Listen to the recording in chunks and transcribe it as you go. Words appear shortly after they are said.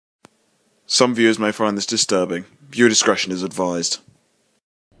Some viewers may find this disturbing. Viewer discretion is advised.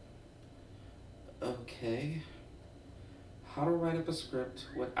 Okay. How to write up a script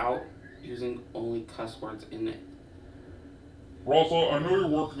without using only cuss words in it. Rasa, I know you're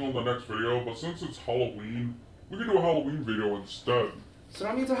working on the next video, but since it's Halloween, we can do a Halloween video instead. So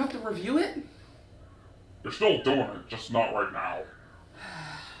that means I have to review it? You're still doing it, just not right now.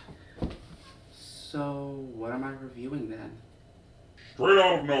 So, what am I reviewing then? Straight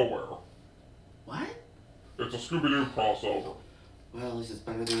out of nowhere. What? It's a Scooby-Doo crossover. Well, at least it's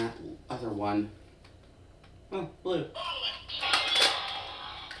better than that other one. Oh, blue.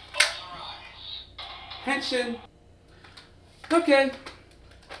 Henshin. Okay,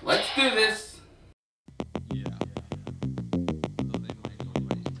 let's do this.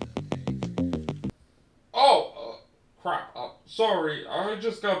 Oh, crap. Sorry, I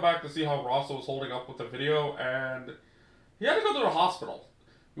just got back to see how Rasa was holding up with the video, and he had to go to the hospital.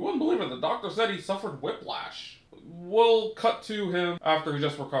 You wouldn't believe it, the doctor said he suffered whiplash. We'll cut to him after he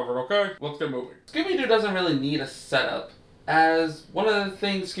just recovered, okay? Let's get moving. Scooby-Doo doesn't really need a setup, as one of the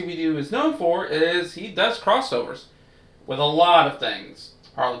things Scooby-Doo is known for is he does crossovers with a lot of things.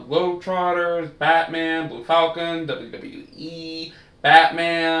 Harlem Globetrotters, Batman, Blue Falcon, WWE,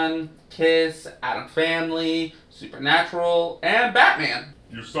 Batman, Kiss, Atom Family, Supernatural, and Batman.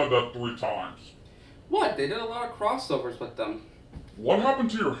 You said that 3 times. What? They did a lot of crossovers with them. What happened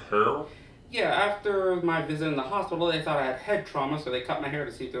to your hair? Yeah, after my visit in the hospital, they thought I had head trauma, so they cut my hair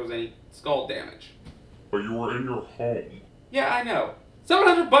to see if there was any skull damage. But you were in your home. Yeah, I know.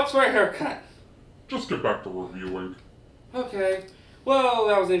 $700 for a haircut. Just get back to reviewing. Okay. Well,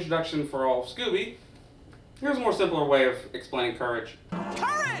 that was the introduction for all of Scooby. Here's a more simpler way of explaining Courage.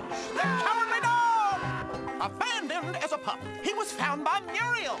 Courage, the cowardly dog! Abandoned as a pup, he was found by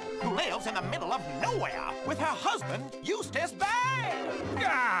Muriel, who lives in the middle of nowhere with her husband, Eustace Bay.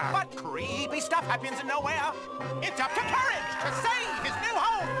 But creepy stuff happens in nowhere. It's up to Courage to save his new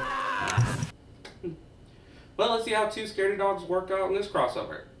home. Well, let's see how 2 scaredy dogs work out in this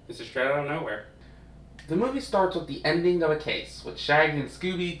crossover. This is straight out of nowhere. The movie starts with the ending of a case, with Shaggy and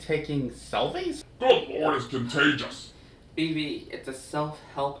Scooby taking selfies? Good Lord, it's contagious. BB, it's a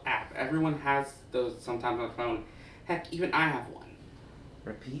self-help app. Everyone has those sometimes on their phone. Heck, even I have one.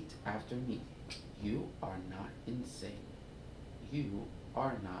 Repeat after me. You are not insane. You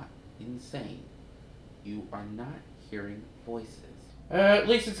are not insane. You are not hearing voices. At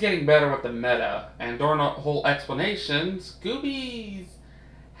least it's getting better with the meta. And during the whole explanation, Scooby's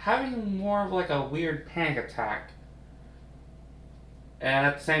having more of like a weird panic attack. And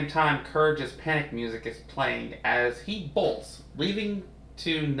at the same time, Courage's panic music is playing as he bolts, leaving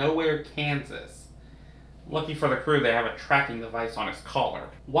to nowhere, Kansas. Lucky for the crew, they have a tracking device on his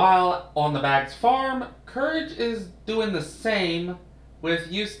collar. While on the Bag's farm, Courage is doing the same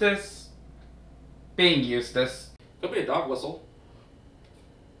with Eustace being Eustace. Could be a dog whistle.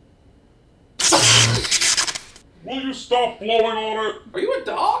 Will you stop blowing on it? Are you a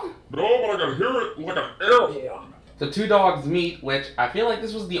dog? No, but I can hear it like an air horn. The 2 dogs meet, which I feel like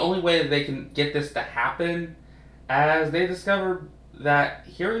this was the only way that they can get this to happen, as they discovered that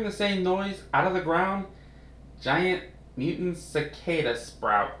hearing the same noise out of the ground, giant mutant cicada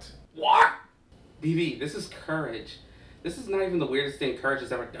sprout. What? BB, this is Courage. This is not even the weirdest thing Courage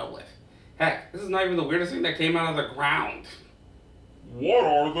has ever dealt with. Heck, this is not even the weirdest thing that came out of the ground. What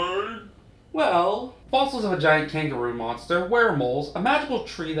are they? Well, fossils of a giant kangaroo monster, weremoles, a magical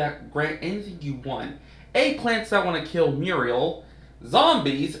tree that grant anything you want, eggplants that want to kill Muriel,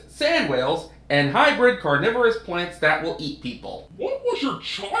 zombies, sand whales, and hybrid carnivorous plants that will eat people. What was your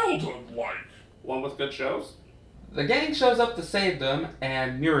childhood like? One with good shows? The gang shows up to save them,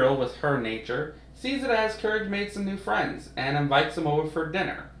 and Muriel, with her nature, sees it as Courage made some new friends, and invites them over for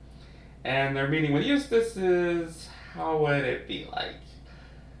dinner. And their meeting with Eustace is... how would it be like?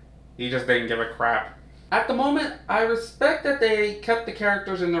 He just didn't give a crap. At the moment, I respect that they kept the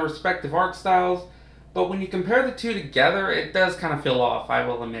characters in their respective art styles, but when you compare the 2 together, it does kind of feel off, I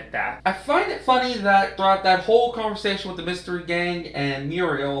will admit that. I find it funny that throughout that whole conversation with the Mystery Gang and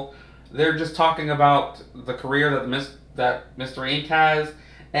Muriel, they're just talking about the career that Mystery Inc. has,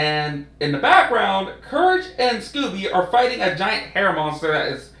 and in the background, Courage and Scooby are fighting a giant hair monster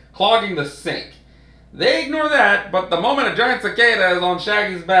that is clogging the sink. They ignore that, but the moment a giant cicada is on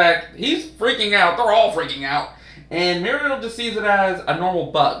Shaggy's back, he's freaking out. They're all freaking out. And Muriel just sees it as a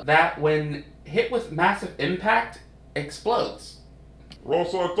normal bug that, when hit with massive impact, explodes.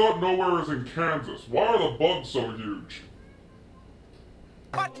 Rasa, I thought nowhere is in Kansas. Why are the bugs so huge?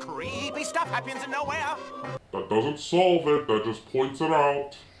 But creepy stuff happens in nowhere. That doesn't solve it, that just points it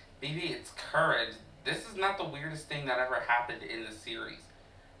out. BB, it's Courage. This is not the weirdest thing that ever happened in the series.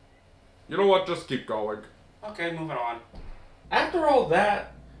 You know what? Just keep going. Okay, moving on. After all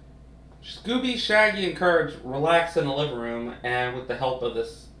that, Scooby, Shaggy, and Courage relax in the living room, and with the help of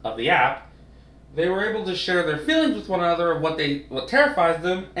the app, they were able to share their feelings with one another of what terrifies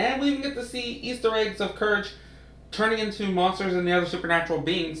them, and we even get to see Easter eggs of Courage turning into monsters and the other supernatural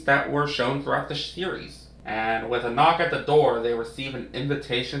beings that were shown throughout the series. And with a knock at the door, they receive an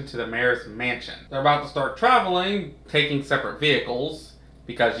invitation to the mayor's mansion. They're about to start traveling, taking separate vehicles,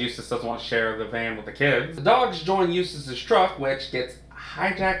 because Eustace doesn't want to share the van with the kids. The dogs join Eustace's truck, which gets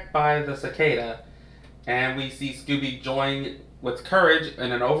hijacked by the cicada, and we see Scooby join with Courage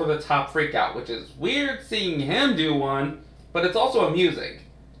in an over-the-top freakout, which is weird seeing him do one, but it's also amusing.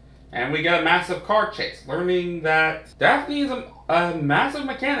 And we get a massive car chase, learning that Daphne is a massive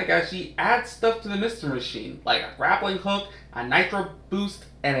mechanic as she adds stuff to the mystery machine, like a grappling hook, a nitro boost,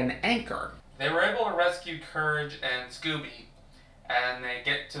 and an anchor. They were able to rescue Courage and Scooby, and they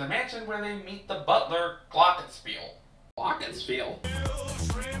get to the mansion where they meet the butler, Glockenspiel. Glockenspiel?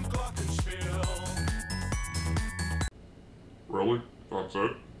 Really? That's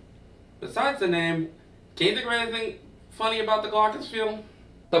it? Besides the name, can you think of anything funny about the Glockenspiel?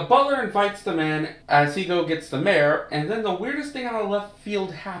 The butler invites them in as he gets the mayor, and then the weirdest thing out of left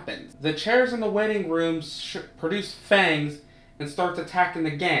field happens. The chairs in the waiting room produce fangs and starts attacking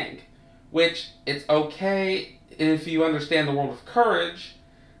the gang, which it's okay if you understand the world of Courage,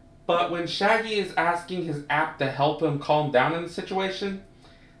 but when Shaggy is asking his app to help him calm down in the situation,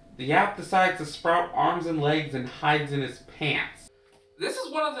 the app decides to sprout arms and legs and hides in his pants. This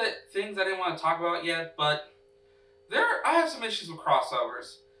is one of the things I didn't want to talk about yet, but I have some issues with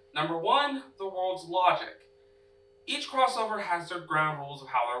crossovers. Number one, the world's logic. Each crossover has their ground rules of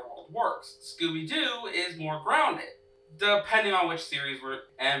how their world works. Scooby-Doo is more grounded, depending on which series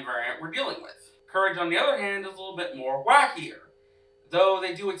and variant we're dealing with. Courage, on the other hand, is a little bit more wackier. Though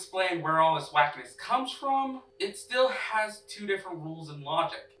they do explain where all this wackiness comes from, it still has two different rules and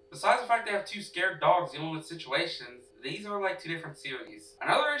logic. Besides the fact they have two scared dogs dealing with situations, these are like two different series.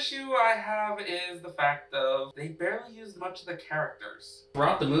 Another issue I have is the fact of they barely use much of the characters.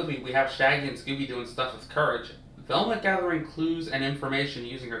 Throughout the movie, we have Shaggy and Scooby doing stuff with Courage, Velma gathering clues and information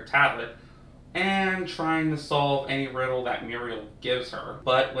using her tablet, and trying to solve any riddle that Muriel gives her.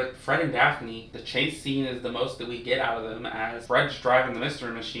 But with Fred and Daphne, the chase scene is the most that we get out of them, as Fred's driving the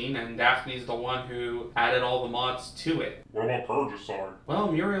mystery machine and Daphne's the one who added all the mods to it. What about Courage's side?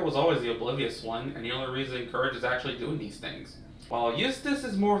 Well, Muriel was always the oblivious one, and the only reason Courage is actually doing these things. While Eustace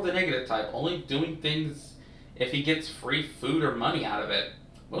is more of the negative type, only doing things if he gets free food or money out of it.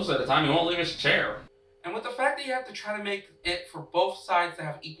 Most of the time he won't leave his chair. And with the fact that you have to try to make it for both sides to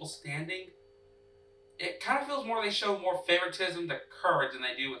have equal standing, it kind of feels more they show more favoritism to Courage than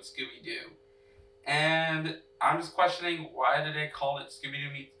they do with Scooby-Doo. And I'm just questioning, why did they call it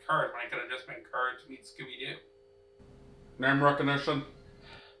Scooby-Doo meets Courage when it could have just been Courage meets Scooby-Doo? Name recognition.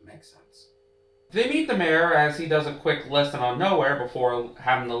 Makes sense. They meet the mayor as he does a quick lesson on Nowhere before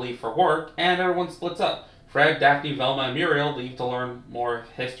having to leave for work, and everyone splits up. Fred, Daphne, Velma, and Muriel leave to learn more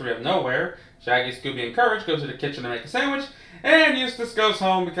history of Nowhere. Shaggy, Scooby, and Courage go to the kitchen to make a sandwich, and Eustace goes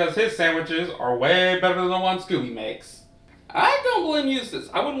home because his sandwiches are way better than the one Scooby makes. I don't blame Eustace.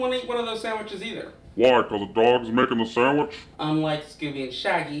 I wouldn't want to eat one of those sandwiches either. Why? Because the dog's making the sandwich? Unlike Scooby and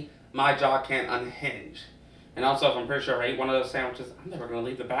Shaggy, my jaw can't unhinge. And also, if I'm pretty sure I eat one of those sandwiches, I'm never going to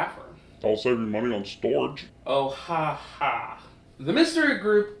leave the bathroom. I'll save you money on storage. Oh, ha ha. The mystery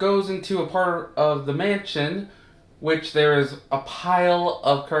group goes into a part of the mansion, which there is a pile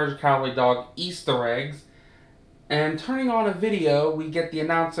of Courage the Cowardly Dog Easter eggs. And turning on a video, we get the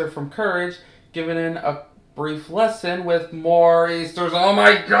announcer from Courage giving in a brief lesson with more Easters. Oh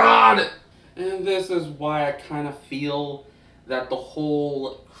my god! And this is why I kind of feel that the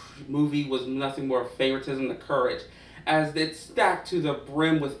whole movie was nothing more favoritism to Courage, as it's stacked to the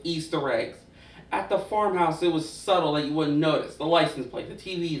brim with Easter eggs. At the farmhouse, it was subtle that you wouldn't notice. The license plate, the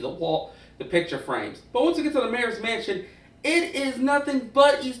TV, the wall, the picture frames. But once you get to the mayor's mansion, it is nothing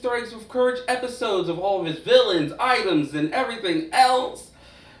but Easter eggs with Courage episodes of all of his villains, items, and everything else.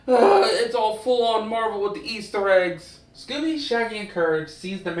 It's all full-on Marvel with the Easter eggs. Scooby, Shaggy, and Courage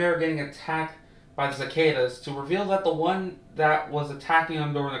sees the mayor getting attacked by the cicadas to reveal that the one that was attacking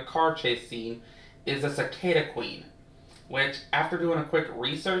them during the car chase scene is a cicada queen. Which, after doing a quick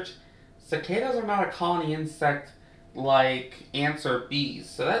research, cicadas are not a colony insect like ants or bees,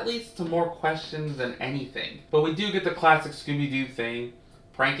 so that leads to more questions than anything. But we do get the classic Scooby-Doo thing,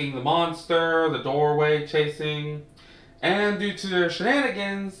 pranking the monster, the doorway chasing, and due to their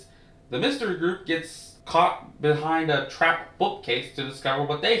shenanigans, the mystery group gets caught behind a trapped bookcase to discover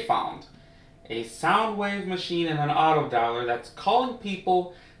what they found. A sound wave machine and an auto dialer that's calling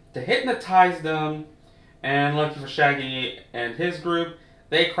people to hypnotize them, and lucky for Shaggy and his group,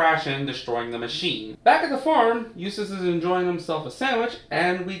 they crash in, destroying the machine. Back at the farm, Eustace is enjoying himself a sandwich,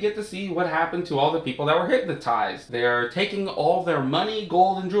 and we get to see what happened to all the people that were hypnotized. They're taking all their money,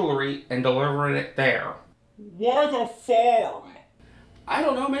 gold, and jewelry and delivering it there. Why the farm? I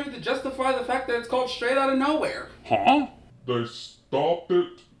don't know, maybe to justify the fact that it's called Straight Outta Nowhere. Huh? They stopped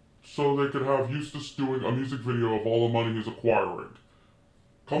it so they could have Eustace doing a music video of all the money he's acquiring.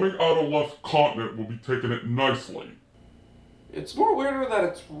 Coming out of left continent will be taking it nicely. It's more weirder that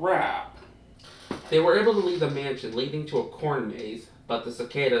it's rap. They were able to leave the mansion leading to a corn maze, but the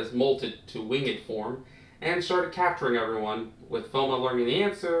cicadas molted to winged form and started capturing everyone, with Velma learning the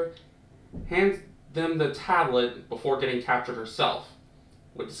answer, hands them the tablet before getting captured herself.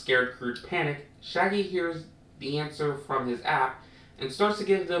 With the scared Scrooge panic, Shaggy hears the answer from his app and starts to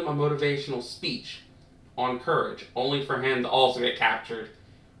give them a motivational speech on courage, only for him to also get captured.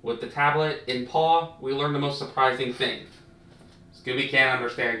 With the tablet in paw, we learn the most surprising thing. Scooby can't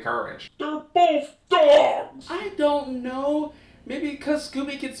understand courage. They're both dogs! I don't know. Maybe because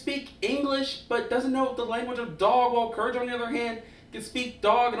Scooby can speak English, but doesn't know the language of dog, while Courage, on the other hand, can speak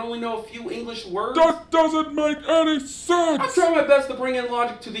dog and only know a few English words. That doesn't make any sense! I'm trying my best to bring in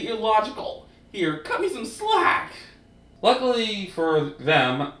logic to the illogical. Here, cut me some slack. Luckily for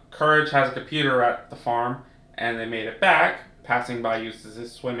them, Courage has a computer at the farm, and they made it back, passing by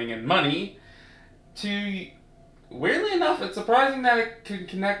Eustace's swimming in money, to... Weirdly enough, it's surprising that it can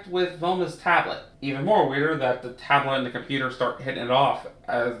connect with Velma's tablet. Even more weirder that the tablet and the computer start hitting it off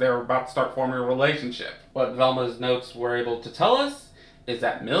as they're about to start forming a relationship. What Velma's notes were able to tell us is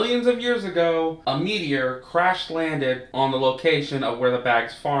that millions of years ago, a meteor crash-landed on the location of where the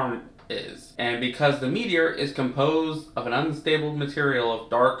Bag's farm is. And because the meteor is composed of an unstable material of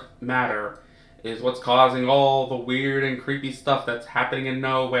dark matter, is what's causing all the weird and creepy stuff that's happening in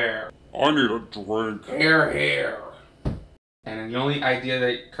nowhere. I need a drink. Here. And the only idea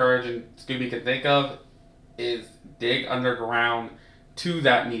that Courage and Scooby can think of is dig underground to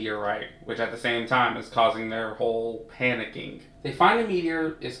that meteorite, which at the same time is causing their whole panicking. They find a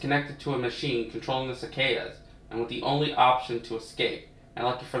meteor is connected to a machine controlling the cicadas, and with the only option to escape. And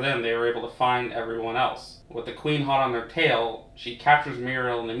lucky for them, they were able to find everyone else. With the Queen hot on their tail, she captures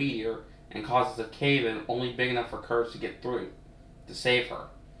Muriel in the meteor and causes a cave-in only big enough for Courage to get through, to save her.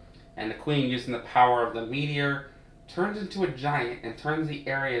 And the Queen, using the power of the meteor, turns into a giant and turns the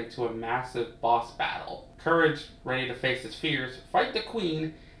area into a massive boss battle. Courage, ready to face his fears, fight the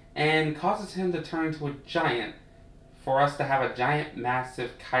Queen and causes him to turn into a giant for us to have a giant,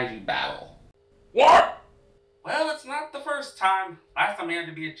 massive kaiju battle. What? Well, it's not the first time. Last time he had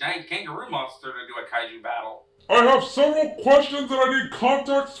to be a giant kangaroo monster to do a kaiju battle. I have several questions that I need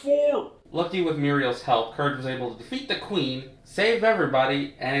context for. Lucky with Muriel's help, Courage was able to defeat the Queen, save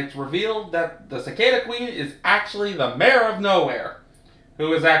everybody, and it's revealed that the Cicada Queen is actually the Mayor of Nowhere,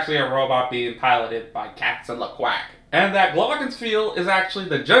 who is actually a robot being piloted by Cats and LaQuack. And that Glockenspiel is actually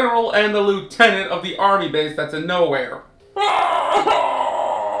the General and the Lieutenant of the army base that's in Nowhere. I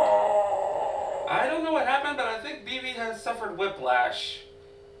don't know what happened, but I think BB has suffered whiplash.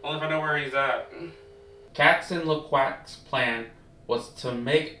 Only if I know where he's at. Cats and LaQuack's plan was to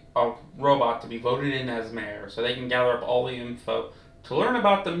make a robot to be voted in as mayor so they can gather up all the info to learn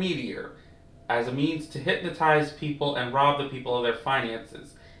about the meteor as a means to hypnotize people and rob the people of their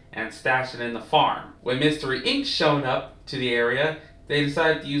finances and stash it in the farm. When Mystery Inc. showed up to the area, they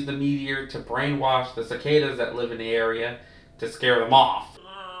decided to use the meteor to brainwash the cicadas that live in the area to scare them off.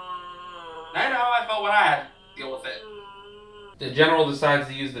 I know, I felt what I had to deal with it. The General decides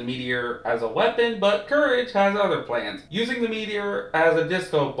to use the meteor as a weapon, but Courage has other plans. Using the meteor as a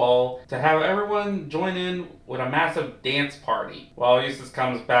disco ball to have everyone join in with a massive dance party, while Eustace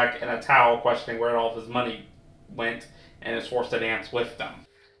comes back in a towel questioning where all of his money went and is forced to dance with them.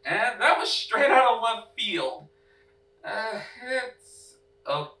 And that was straight out of left field. It's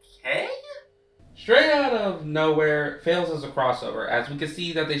okay? Straight Out of Nowhere fails as a crossover, as we can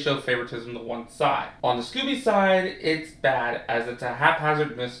see that they show favoritism to one side. On the Scooby side, it's bad, as it's a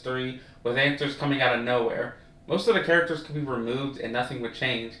haphazard mystery with answers coming out of nowhere. Most of the characters could be removed and nothing would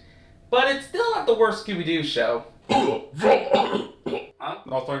change, but it's still not the worst Scooby-Doo show. Huh?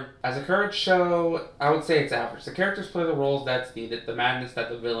 Nothing. As a Courage show, I would say it's average. The characters play the roles that's needed. The madness that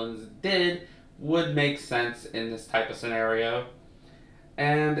the villains did would make sense in this type of scenario.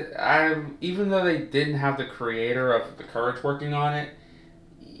 And even though they didn't have the creator of the Courage working on it,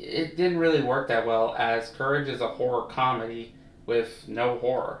 it didn't really work that well, as Courage is a horror comedy with no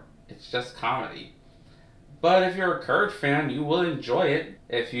horror. It's just comedy. But if you're a Courage fan, you will enjoy it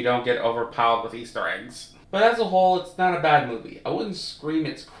if you don't get overpowered with Easter eggs. But as a whole, it's not a bad movie. I wouldn't scream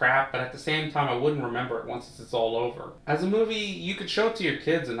it's crap, but at the same time, I wouldn't remember it once it's all over. As a movie, you could show it to your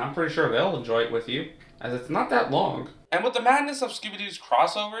kids, and I'm pretty sure they'll enjoy it with you, as it's not that long. And with the madness of Scooby-Doo's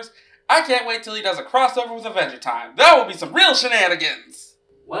crossovers, I can't wait till he does a crossover with Adventure Time. That will be some real shenanigans!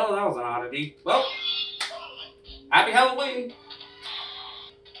 Well, that was an oddity. Well, happy Halloween!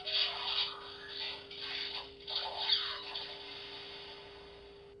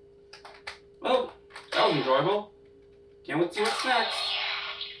 Well, that was enjoyable. Can't wait to see what's next.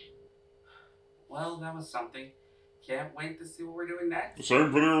 Well, that was something. Can't wait to see what we're doing next. The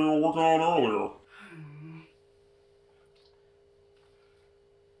same video you were working on earlier.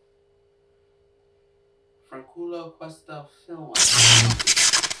 Franculo Questa Film.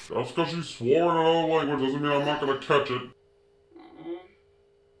 Just because you swore in another language doesn't mean I'm not gonna catch it.